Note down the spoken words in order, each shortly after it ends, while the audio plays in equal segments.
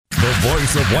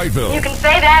voice of Whiteville. You can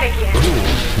say that again. Cool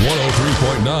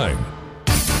 103.9.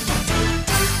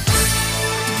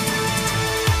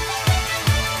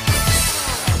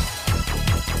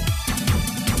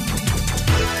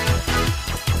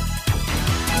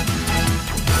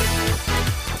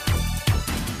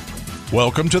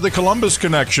 Welcome to the Columbus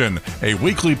Connection, a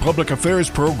weekly public affairs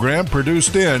program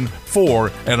produced in,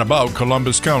 for, and about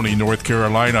Columbus County, North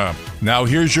Carolina. Now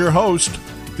here's your host,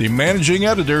 the managing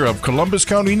editor of Columbus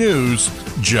County News,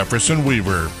 Jefferson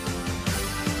Weaver.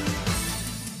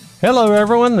 Hello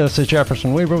everyone, this is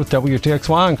Jefferson Weaver with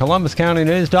WTXY and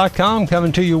ColumbusCountyNews.com,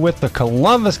 coming to you with the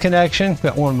Columbus Connection.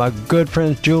 Got one of my good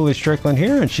friends, Julie Strickland,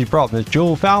 here, and she brought Miss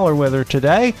Jewell Fowler with her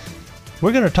today.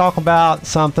 We're going to talk about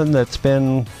something that's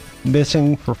been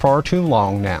missing for far too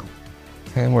long now,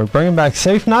 and we're bringing back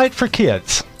Safe Night for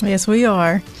Kids. Yes, we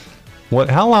are.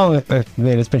 How long? I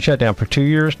mean, it's been shut down for 2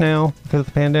 years now because of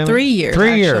the pandemic. 3 years.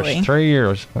 3 actually. years. 3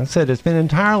 years. I said it's been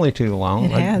entirely too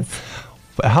long. It has.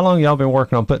 How long y'all been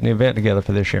working on putting the event together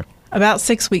for this year? About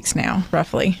 6 weeks now,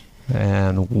 roughly.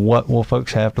 And what will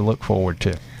folks have to look forward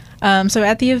to? So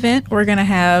at the event, we're going to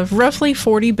have roughly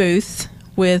 40 booths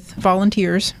with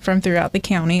volunteers from throughout the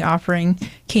county offering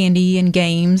candy and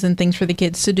games and things for the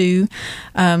kids to do.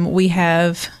 We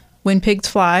have When Pigs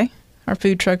Fly, our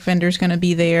food truck vendor is going to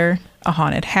be there, a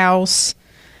haunted house,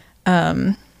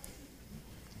 all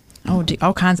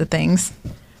kinds of things.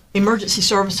 Emergency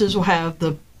services will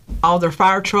have all their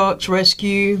fire trucks,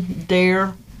 rescue,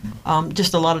 dare,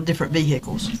 just a lot of different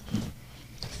vehicles.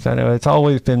 So I know it's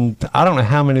always been, I don't know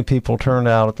how many people turned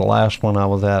out at the last one I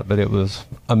was at, but it was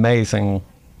amazing,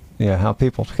 how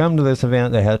people come to this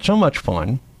event. They had so much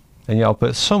fun, and y'all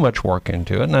put so much work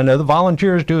into it. And I know the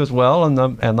volunteers do as well, and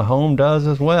the home does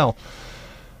as well.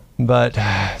 But,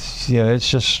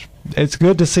 it's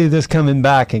good to see this coming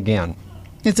back again.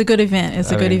 It's a good event.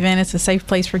 It's a good event. It's a safe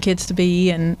place for kids to be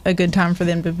and a good time for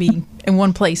them to be in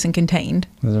one place and contained.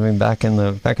 I mean, back in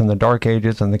the dark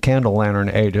ages and the candle lantern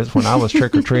ages, when I was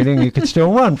trick-or-treating, you could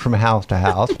still run from house to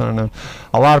house. I know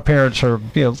a lot of parents are a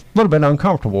little bit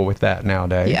uncomfortable with that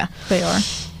nowadays. Yeah, they are.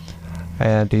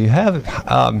 And do you have,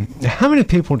 how many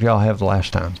people did y'all have the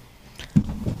last time?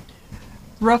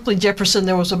 Roughly, Jefferson,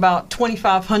 there was about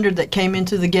 2,500 that came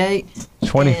into the gate.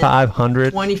 2,500?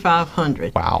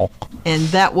 2,500. Wow. And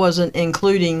that wasn't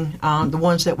including the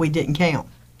ones that we didn't count.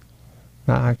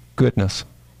 My goodness.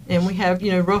 And we have,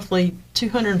 roughly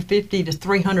 250 to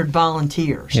 300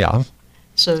 volunteers. Yeah.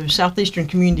 So Southeastern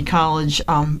Community College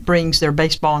brings their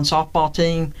baseball and softball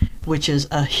team, which is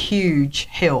a huge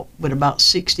help with about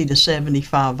 60 to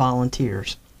 75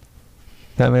 volunteers.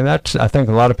 I mean, I think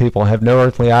a lot of people have no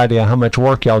earthly idea how much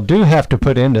work y'all do have to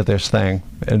put into this thing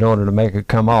in order to make it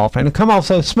come off, and it come off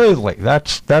so smoothly.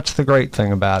 That's the great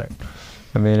thing about it.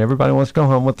 I mean, everybody wants to go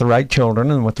home with the right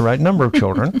children and with the right number of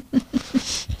children.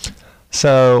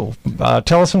 So,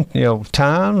 tell us some,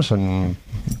 times and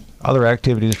other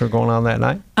activities that are going on that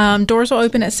night. Doors will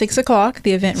open at 6 o'clock.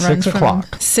 The event runs from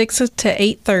 6 to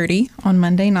 8:30 on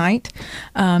Monday night,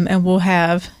 and we'll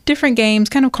have different games,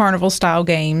 kind of carnival-style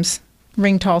games,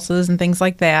 ring tosses and things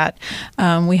like that.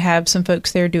 We have some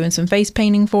folks there doing some face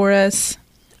painting for us.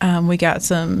 We got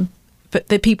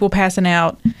the people passing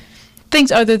out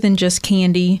things other than just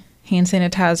candy, hand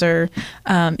sanitizer,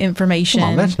 information.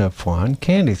 Well, that's no fun.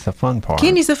 Candy's the fun part.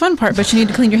 Candy's the fun part, but you need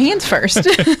to clean your hands first.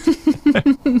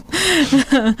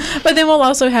 But then we'll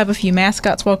also have a few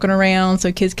mascots walking around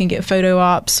so kids can get photo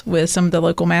ops with some of the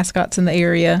local mascots in the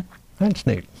area. That's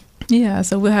neat. Yeah,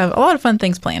 so we'll have a lot of fun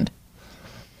things planned.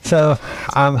 So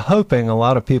I'm hoping a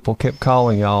lot of people kept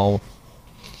calling y'all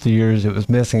the years it was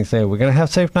missing, saying, we're going to have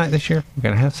Safe Night this year. We're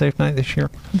going to have Safe Night this year.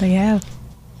 They have.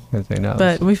 Because they know.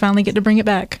 But we finally get to bring it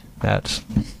back. That's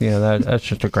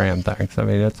just a grand thing. So, I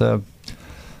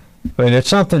mean, it's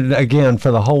something, again,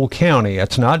 for the whole county.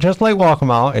 It's not just Lake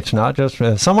Waccamaw. It's not just,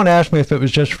 someone asked me if it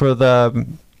was just for the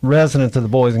residents of the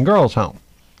Boys and Girls Home.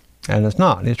 And it's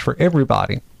not. It's for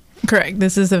everybody. Correct.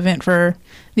 This is an event for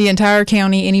the entire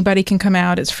county. Anybody can come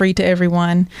out. It's free to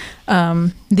everyone.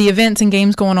 The events and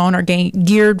games going on are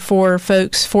geared for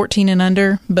folks 14 and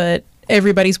under, but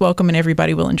everybody's welcome and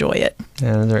everybody will enjoy it.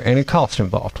 And is there any cost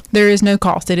involved? There is no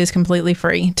cost. It is completely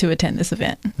free to attend this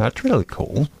event. That's really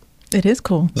cool. It is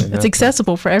cool. It's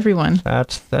accessible for everyone.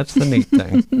 That's the neat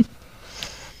thing.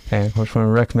 And of course, we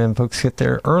recommend folks get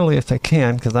there early if they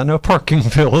can, because I know parking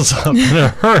fills up in a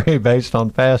hurry based on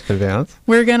past events.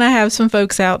 We're going to have some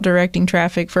folks out directing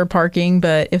traffic for parking,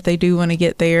 but if they do want to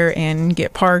get there and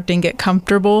get parked and get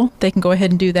comfortable, they can go ahead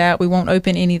and do that. We won't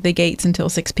open any of the gates until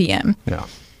 6 p.m. Yeah.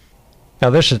 Now,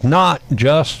 this is not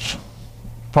just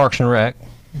Parks and Rec.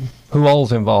 who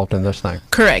all's involved in this thing?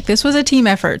 Correct. This was a team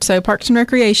effort. So Parks and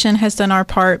Recreation has done our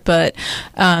part, but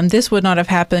this would not have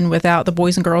happened without the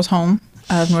Boys and Girls Home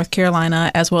of North Carolina,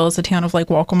 as well as the town of Lake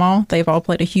Waccamaw. They've all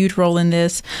played a huge role in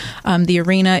this. The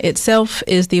arena itself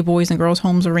is the Boys and Girls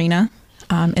Homes Arena,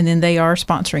 and then they are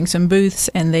sponsoring some booths,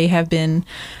 and they have been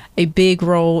a big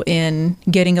role in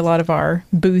getting a lot of our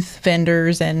booth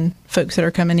vendors and folks that are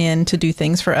coming in to do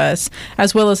things for us,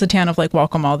 as well as the town of Lake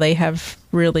Waccamaw. They have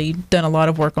really done a lot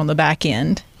of work on the back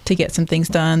end to get some things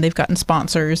done. They've gotten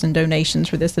sponsors and donations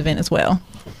for this event as well.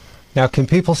 Now, can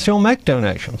people still make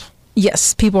donations?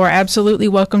 Yes, people are absolutely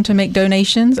welcome to make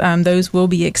donations. Those will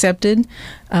be accepted.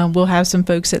 We'll have some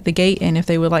folks at the gate, and if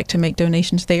they would like to make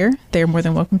donations there, they're more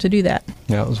than welcome to do that.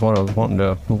 Yeah, that was what I was wanting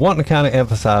to kind of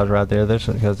emphasize right there. This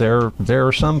because there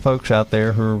are some folks out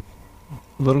there who are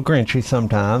a little grinchy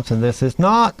sometimes, and this is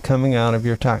not coming out of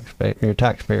your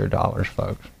taxpayer dollars,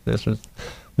 folks. This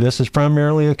is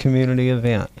primarily a community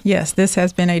event. Yes, this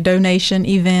has been a donation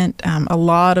event. A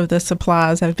lot of the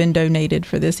supplies have been donated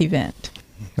for this event.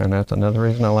 And that's another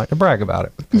reason I like to brag about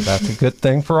it, because that's a good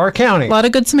thing for our county. A lot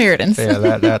of good Samaritans.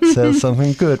 Yeah, that says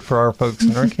something good for our folks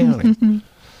in our county.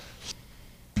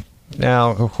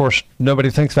 Now, of course, nobody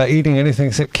thinks about eating anything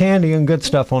except candy and good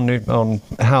stuff on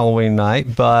Halloween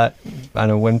night, but I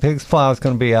know When Pigs Fly is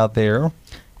going to be out there.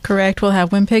 Correct. We'll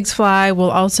have When Pigs Fly. We'll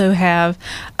also have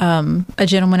a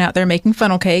gentleman out there making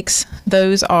funnel cakes.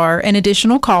 Those are an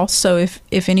additional cost, so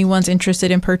if anyone's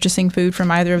interested in purchasing food from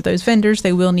either of those vendors,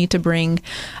 they will need to bring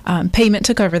payment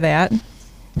to cover that.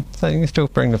 So you can still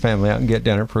bring the family out and get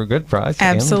dinner for a good price.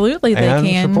 Absolutely, they can.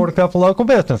 And support a couple local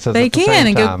businesses. They at the can, same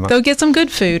and time. go get some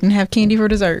good food and have candy for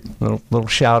dessert. Little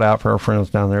shout out for our friends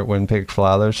down there at When Pigs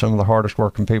Fly. They're some of the hardest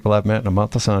working people I've met in a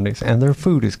month of Sundays, and their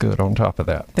food is good on top of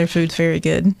that. Their food's very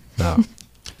good. No.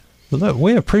 Well, look,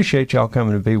 we appreciate y'all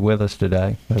coming to be with us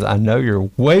today, because I know you're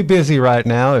way busy right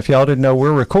now. If y'all didn't know,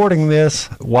 we're recording this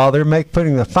while they're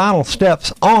putting the final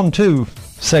steps onto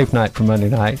Safe Night for Monday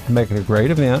night to make it a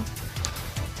great event.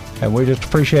 And we just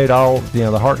appreciate all,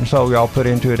 the heart and soul y'all put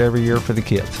into it every year for the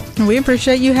kids. We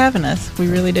appreciate you having us. We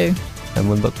really do. And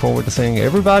we look forward to seeing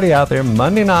everybody out there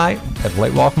Monday night at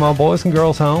Lake Waccamaw Boys and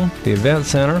Girls Home, the Event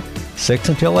Center, 6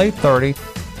 until 8:30.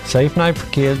 Safe Night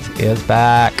for Kids is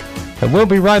back. And we'll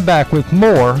be right back with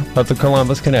more of the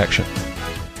Columbus Connection.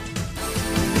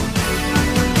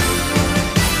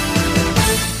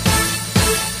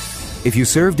 If you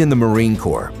served in the Marine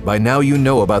Corps, by now you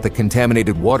know about the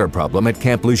contaminated water problem at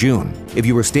Camp Lejeune. If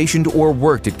you were stationed or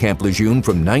worked at Camp Lejeune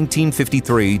from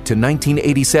 1953 to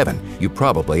 1987, you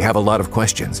probably have a lot of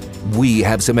questions. We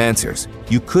have some answers.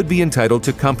 You could be entitled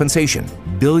to compensation.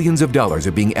 Billions of dollars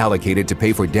are being allocated to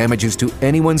pay for damages to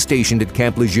anyone stationed at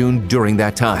Camp Lejeune during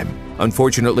that time.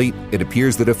 Unfortunately, it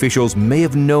appears that officials may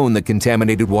have known the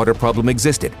contaminated water problem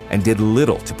existed and did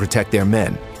little to protect their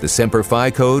men. The Semper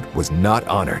Fi Code was not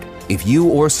honored. If you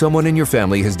or someone in your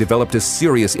family has developed a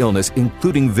serious illness,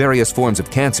 including various forms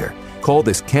of cancer, call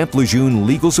this Camp Lejeune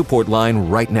legal support line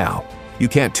right now. You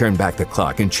can't turn back the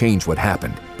clock and change what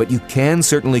happened, but you can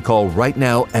certainly call right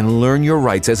now and learn your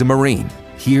rights as a Marine.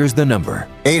 Here's the number.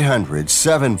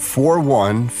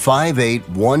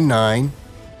 800-741-5819.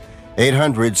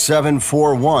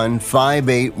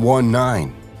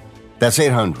 800-741-5819. That's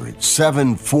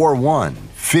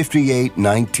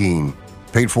 800-741-5819.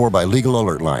 Paid for by Legal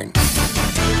Alert Line.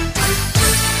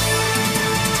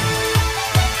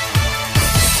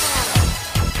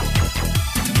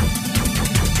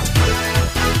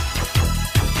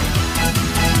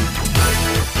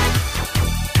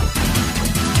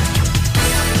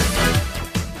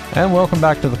 And welcome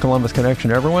back to the Columbus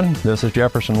Connection, everyone. This is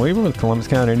Jefferson Weaver with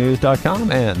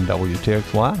ColumbusCountyNews.com and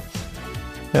WTXY.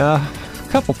 A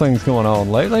couple things going on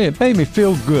lately. It made me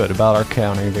feel good about our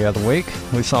county the other week.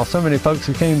 We saw so many folks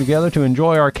who came together to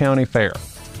enjoy our county fair.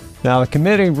 Now, the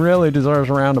committee really deserves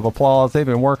a round of applause. They've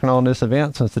been working on this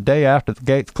event since the day after the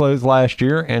gates closed last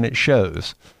year, and it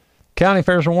shows. County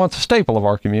fairs were once a staple of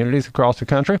our communities across the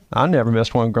country. I never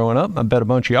missed one growing up. I bet a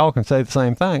bunch of y'all can say the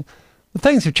same thing. But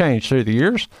things have changed through the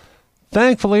years.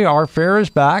 Thankfully, our fair is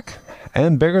back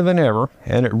and bigger than ever,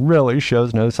 and it really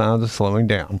shows no signs of slowing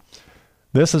down.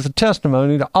 This is a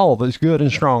testimony to all that's good and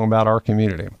strong about our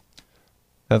community.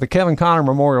 Now, the Kevin Connor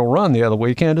Memorial Run the other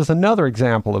weekend is another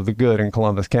example of the good in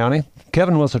Columbus County.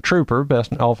 Kevin was a trooper,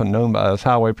 best often known by his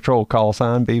Highway Patrol call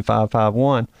sign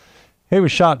B551. He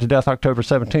was shot to death October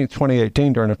 17,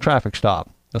 2018 during a traffic stop.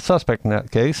 The suspect in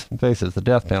that case faces the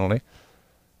death penalty.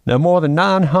 Now, more than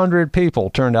 900 people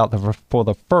turned out for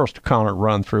the first Connor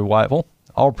Run through Whiteville.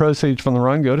 All proceeds from the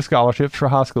run go to scholarships for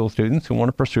high school students who want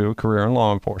to pursue a career in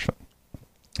law enforcement.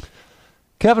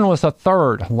 Kevin was the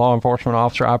third law enforcement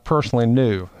officer I personally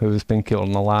knew who has been killed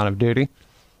in the line of duty.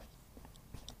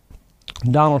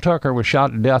 Donald Tucker was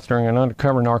shot to death during an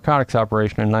undercover narcotics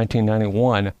operation in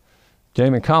 1991.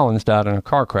 Jamie Collins died in a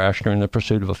car crash during the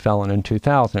pursuit of a felon in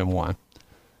 2001.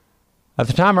 At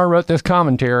the time I wrote this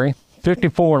commentary,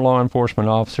 54 law enforcement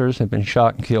officers have been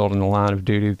shot and killed in the line of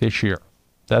duty this year.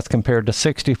 That's compared to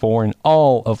 64 in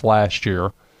all of last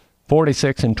year,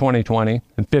 46 in 2020,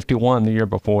 and 51 the year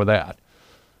before that.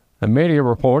 The media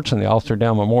reports and the Officer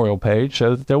Down Memorial page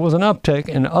show that there was an uptick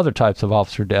in other types of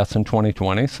officer deaths in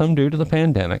 2020, some due to the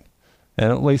pandemic,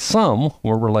 and at least some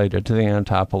were related to the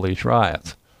anti-police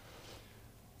riots.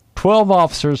 12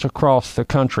 officers across the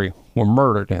country were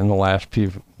murdered in the last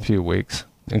few weeks,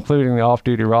 including the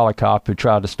off-duty Raleigh cop who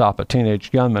tried to stop a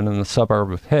teenage gunman in the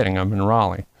suburb of Hedingham in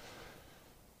Raleigh.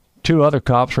 2 other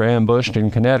cops were ambushed in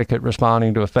Connecticut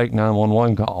responding to a fake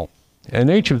 911 call.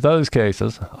 In each of those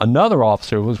cases, another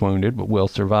officer was wounded but will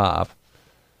survive.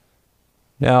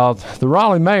 Now, the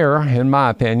Raleigh mayor, in my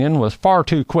opinion, was far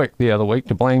too quick the other week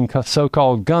to blame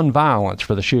so-called gun violence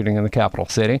for the shooting in the capital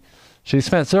city. She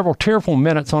spent several tearful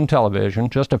minutes on television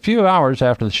just a few hours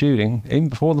after the shooting, even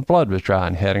before the blood was dry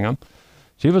in Hedingham.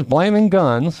 She was blaming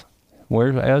guns,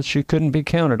 whereas she couldn't be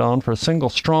counted on for a single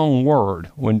strong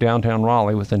word when downtown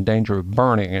Raleigh was in danger of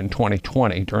burning in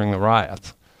 2020 during the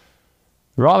riots.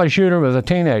 The Raleigh shooter was a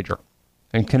teenager.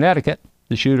 In Connecticut,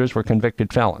 the shooters were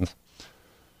convicted felons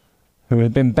who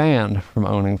had been banned from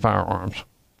owning firearms.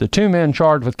 The 2 men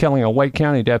charged with killing a Wake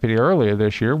County deputy earlier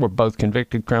this year were both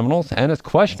convicted criminals, and it's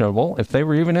questionable if they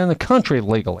were even in the country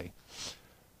legally.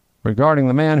 Regarding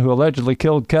the man who allegedly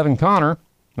killed Kevin Connor,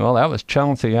 well, that was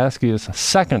Chauncey Askew's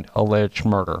second alleged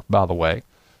murder, by the way.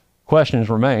 Questions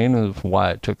remain of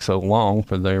why it took so long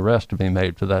for the arrest to be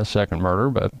made for that second murder,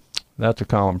 but that's a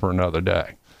column for another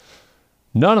day.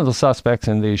 None of the suspects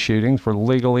in these shootings were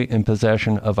legally in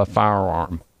possession of a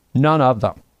firearm. None of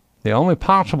them. The only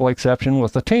possible exception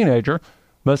was the teenager,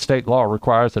 but state law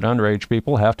requires that underage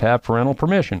people have to have parental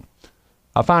permission.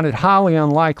 I find it highly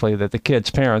unlikely that the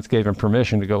kid's parents gave him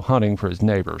permission to go hunting for his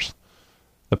neighbors.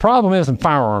 The problem isn't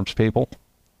firearms, people.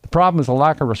 The problem is a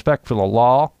lack of respect for the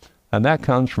law, and that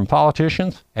comes from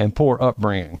politicians and poor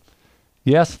upbringing.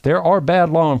 Yes, there are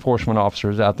bad law enforcement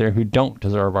officers out there who don't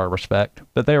deserve our respect,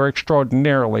 but they are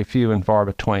extraordinarily few and far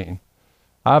between.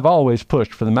 I've always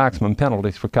pushed for the maximum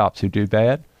penalties for cops who do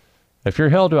bad. If you're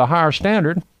held to a higher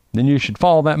standard, then you should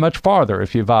fall that much farther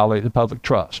if you violate the public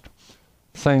trust.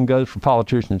 The same goes for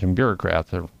politicians and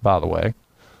bureaucrats, by the way.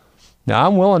 Now,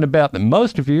 I'm willing to bet that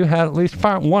most of you had at least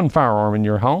one firearm in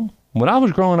your home. When I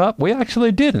was growing up, we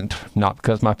actually didn't. Not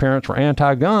because my parents were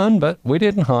anti-gun, but we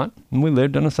didn't hunt, and we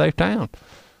lived in a safe town.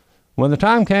 When the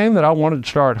time came that I wanted to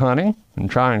start hunting and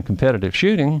trying competitive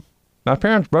shooting, my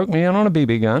parents broke me in on a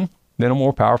BB gun, then a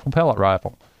more powerful pellet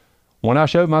rifle. When I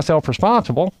showed myself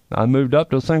responsible, I moved up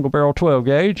to a single-barrel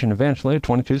 12-gauge and eventually a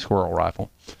 .22 squirrel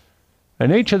rifle.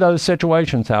 In each of those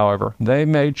situations, however, they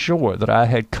made sure that I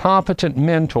had competent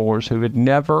mentors who would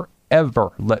never,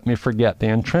 ever let me forget the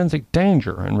intrinsic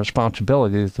danger and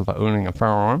responsibilities of owning a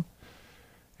firearm.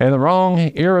 In the wrong,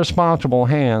 irresponsible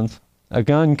hands, a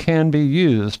gun can be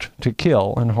used to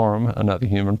kill and harm another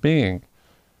human being.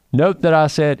 Note that I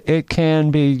said it can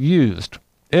be used.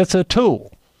 It's a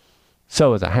tool.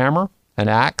 So is a hammer, an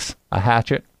axe, a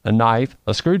hatchet, a knife,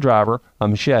 a screwdriver, a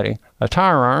machete, a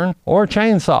tire iron, or a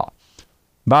chainsaw.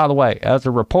 By the way, as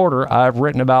a reporter, I've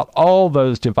written about all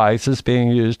those devices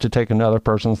being used to take another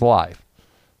person's life.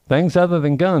 Things other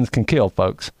than guns can kill,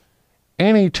 folks.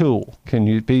 Any tool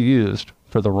can be used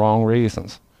for the wrong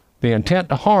reasons. The intent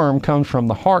to harm comes from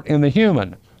the heart in the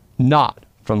human, not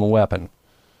from the weapon.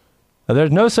 Now,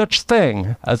 there's no such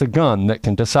thing as a gun that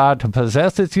can decide to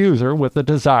possess its user with the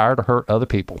desire to hurt other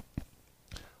people.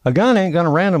 A gun ain't going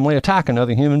to randomly attack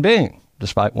another human being,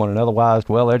 despite what an otherwise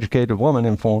well-educated woman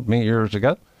informed me years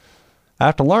ago.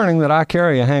 After learning that I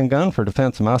carry a handgun for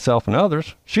defense of myself and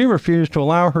others, she refused to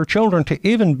allow her children to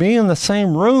even be in the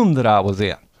same room that I was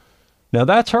in. Now,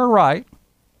 that's her right,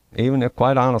 even if,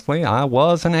 quite honestly, I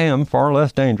was and am far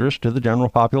less dangerous to the general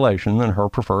population than her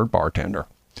preferred bartender.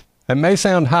 It may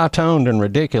sound high-toned and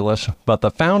ridiculous, but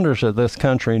the founders of this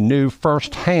country knew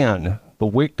firsthand the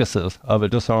weaknesses of a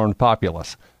disarmed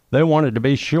populace. They wanted to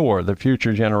be sure that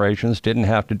future generations didn't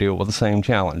have to deal with the same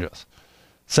challenges.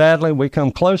 Sadly, we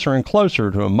come closer and closer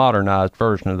to a modernized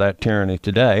version of that tyranny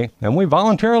today, and we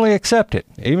voluntarily accept it,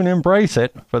 even embrace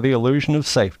it, for the illusion of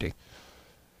safety.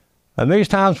 In these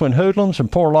times when hoodlums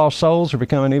and poor lost souls are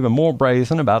becoming even more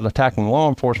brazen about attacking law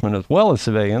enforcement as well as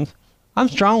civilians, I'm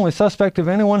strongly suspect of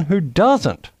anyone who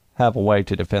doesn't have a way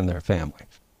to defend their family.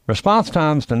 Response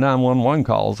times to 911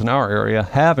 calls in our area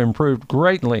have improved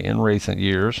greatly in recent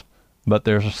years, but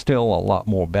there's still a lot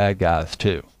more bad guys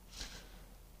too.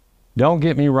 Don't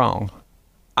get me wrong.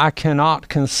 I cannot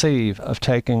conceive of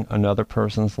taking another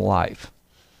person's life,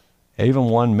 even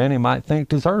one many might think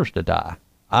deserves to die.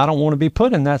 I don't want to be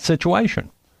put in that situation.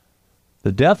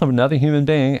 The death of another human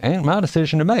being ain't my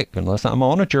decision to make unless I'm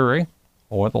on a jury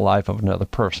or the life of another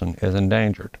person is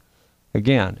endangered.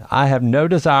 Again, I have no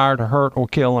desire to hurt or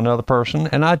kill another person,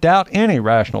 and I doubt any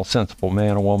rational, sensible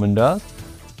man or woman does.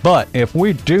 But if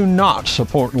we do not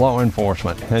support law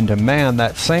enforcement and demand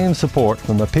that same support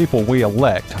from the people we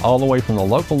elect, all the way from the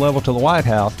local level to the White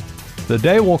House, the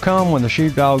day will come when the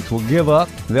sheepdogs will give up,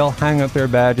 they'll hang up their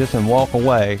badges and walk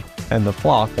away, and the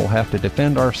flock will have to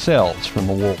defend ourselves from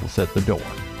the wolves at the door.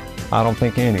 I don't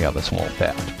think any of us want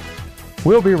that.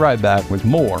 We'll be right back with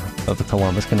more of the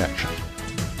Columbus Connection.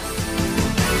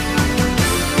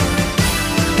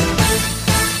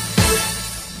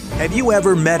 Have you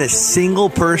ever met a single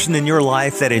person in your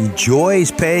life that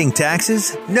enjoys paying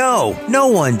taxes? No, no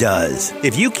one does.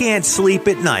 If you can't sleep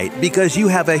at night because you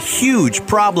have a huge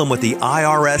problem with the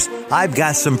IRS, I've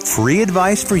got some free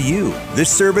advice for you.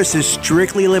 This service is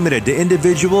strictly limited to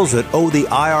individuals that owe the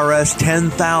IRS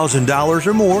 $10,000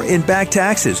 or more in back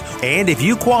taxes. And if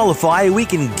you qualify, we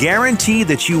can guarantee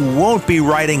that you won't be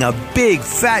writing a big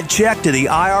fat check to the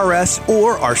IRS,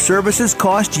 or our services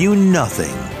cost you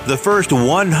nothing. The first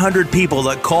 100 people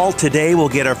that call today will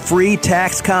get a free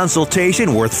tax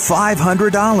consultation worth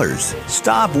 $500.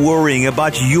 Stop worrying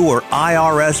about your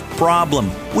IRS problem.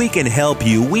 We can help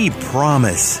you, we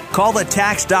promise. Call the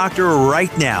tax doctor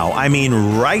right now. I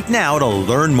mean right now, to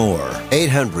learn more.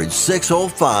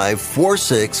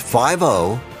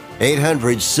 800-605-4650.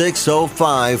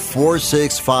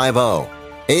 800-605-4650.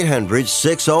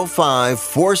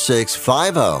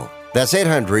 800-605-4650. That's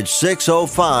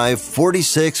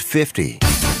 800-605-4650.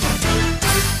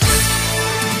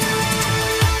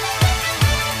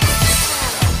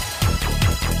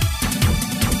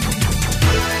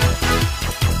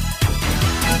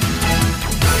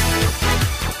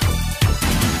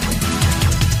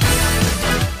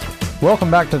 Welcome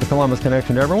back to the Columbus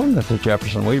Connection, everyone. This is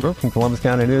Jefferson Weaver from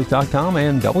ColumbusCountyNews.com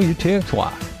and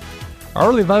WTXY.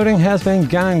 Early voting has been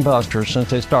gangbusters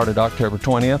since it started October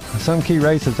 20th. Some key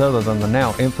races other than the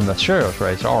now infamous sheriff's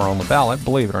race are on the ballot,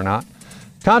 believe it or not.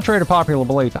 Contrary to popular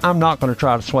belief, I'm not going to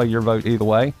try to sway your vote either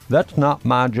way. That's not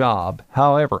my job.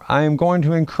 However, I am going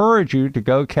to encourage you to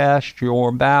go cast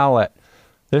your ballot.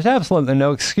 There's absolutely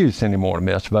no excuse anymore to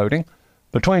miss voting.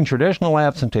 Between traditional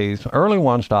absentees, early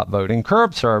one-stop voting,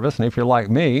 curb service, and if you're like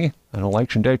me, an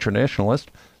election day traditionalist,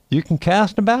 you can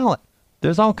cast a ballot.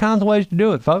 There's all kinds of ways to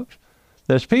do it, folks.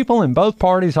 There's people in both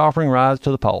parties offering rides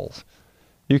to the polls.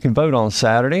 You can vote on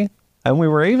Saturday, and we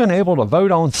were even able to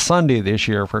vote on Sunday this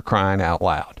year, for crying out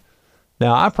loud.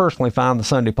 Now, I personally find the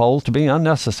Sunday polls to be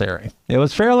unnecessary. It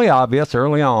was fairly obvious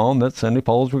early on that Sunday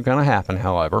polls were going to happen,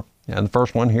 however, and the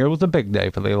first one here was a big day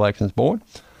for the Elections Board.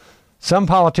 Some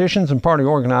politicians and party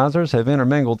organizers have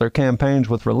intermingled their campaigns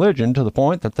with religion to the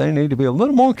point that they need to be a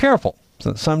little more careful,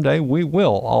 since someday we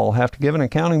will all have to give an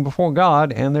accounting before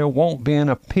God, and there won't be an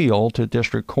appeal to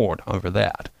district court over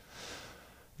that.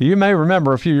 You may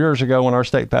remember a few years ago when our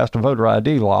state passed a voter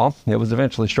ID law. It was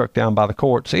eventually struck down by the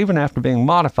courts, even after being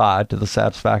modified to the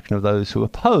satisfaction of those who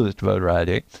opposed voter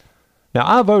ID. Now,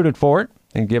 I voted for it,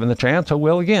 and given the chance, I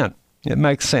will again. It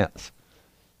makes sense.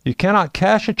 You cannot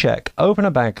cash a check, open a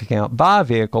bank account, buy a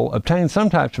vehicle, obtain some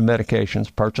types of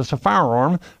medications, purchase a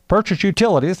firearm, purchase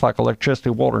utilities like electricity,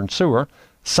 water, and sewer,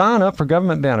 sign up for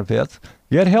government benefits,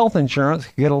 get health insurance,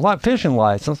 get a fishing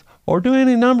license, or do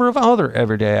any number of other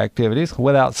everyday activities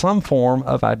without some form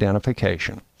of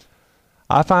identification.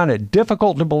 I find it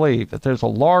difficult to believe that there's a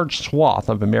large swath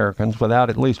of Americans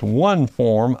without at least one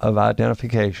form of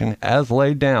identification as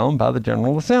laid down by the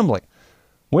General Assembly.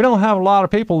 We don't have a lot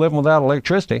of people living without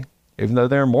electricity, even though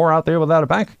there are more out there without a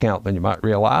bank account than you might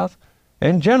realize.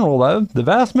 In general, though, the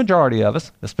vast majority of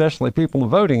us, especially people of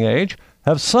voting age,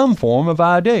 have some form of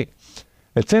ID.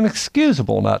 It's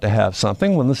inexcusable not to have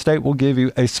something when the state will give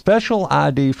you a special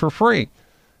ID for free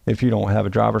if you don't have a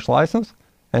driver's license,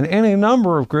 and any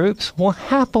number of groups will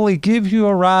happily give you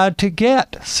a ride to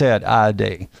get said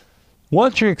ID.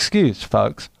 What's your excuse,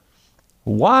 folks?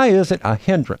 Why is it a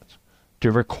hindrance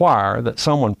to require that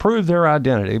someone prove their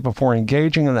identity before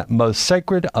engaging in that most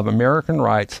sacred of American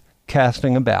rights,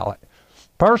 casting a ballot?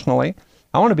 Personally,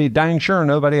 I want to be dang sure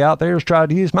nobody out there has tried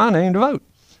to use my name to vote.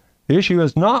 The issue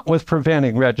is not with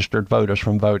preventing registered voters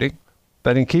from voting,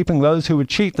 but in keeping those who would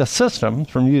cheat the system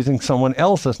from using someone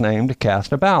else's name to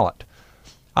cast a ballot.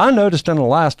 I noticed in the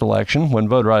last election, when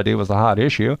voter ID was a hot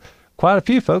issue, quite a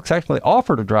few folks actually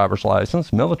offered a driver's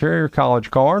license, military or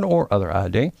college card, or other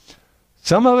ID.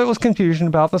 Some of it was confusion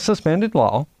about the suspended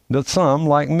law, but some,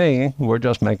 like me, were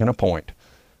just making a point.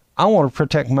 I want to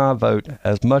protect my vote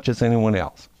as much as anyone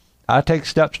else. I take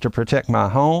steps to protect my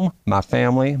home, my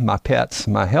family, my pets,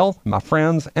 my health, my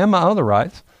friends, and my other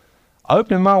rights.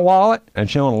 Opening my wallet and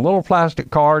showing a little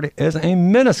plastic card is a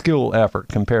minuscule effort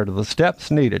compared to the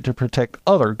steps needed to protect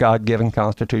other God-given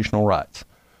constitutional rights.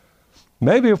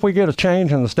 Maybe if we get a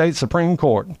change in the state Supreme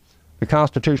Court, the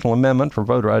constitutional amendment for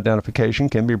voter identification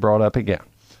can be brought up again.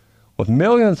 With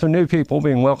millions of new people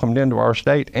being welcomed into our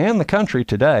state and the country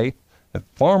today, and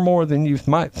far more than you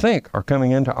might think are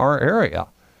coming into our area,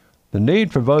 the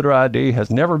need for voter ID has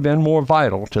never been more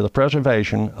vital to the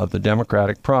preservation of the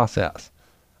democratic process.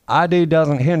 ID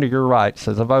doesn't hinder your rights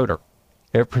as a voter.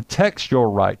 It protects your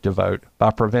right to vote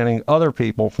by preventing other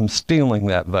people from stealing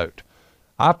that vote.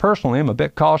 I personally am a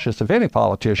bit cautious of any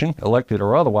politician, elected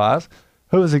or otherwise,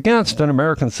 who is against an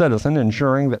American citizen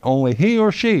ensuring that only he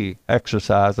or she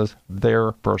exercises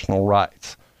their personal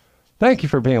rights. Thank you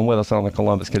for being with us on the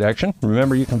Columbus Connection.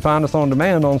 Remember, you can find us on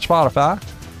demand on Spotify.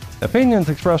 Opinions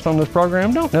expressed on this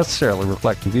program don't necessarily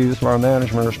reflect the views of our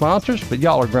management or sponsors, but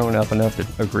y'all are grown up enough to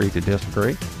agree to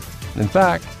disagree. In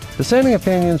fact, dissenting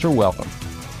opinions are welcome.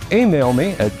 Email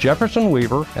me at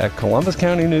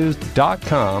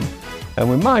jeffersonweaver@columbuscountynews.com, and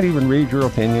we might even read your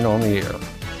opinion on the air.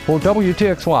 For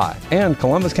WTXY and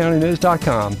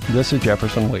columbuscountynews.com, this is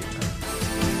Jefferson Weaver.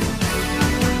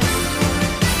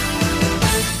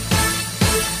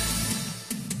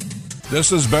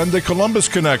 This has been the Columbus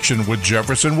Connection with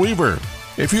Jefferson Weaver.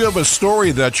 If you have a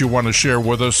story that you want to share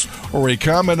with us or a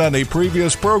comment on a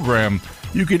previous program,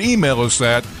 you can email us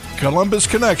at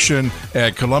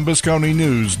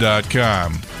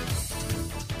columbusconnection@columbuscountynews.com.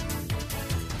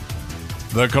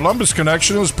 The Columbus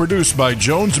Connection is produced by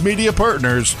Jones Media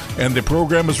Partners, and the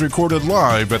program is recorded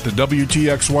live at the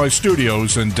WTXY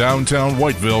Studios in downtown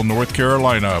Whiteville, North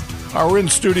Carolina. Our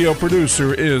in-studio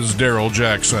producer is Daryl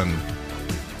Jackson.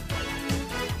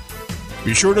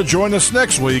 Be sure to join us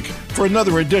next week for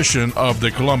another edition of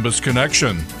the Columbus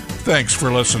Connection. Thanks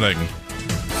for listening.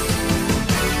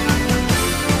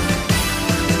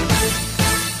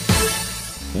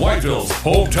 Whiteville's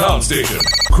hometown station,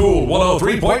 Cool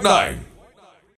 103.9.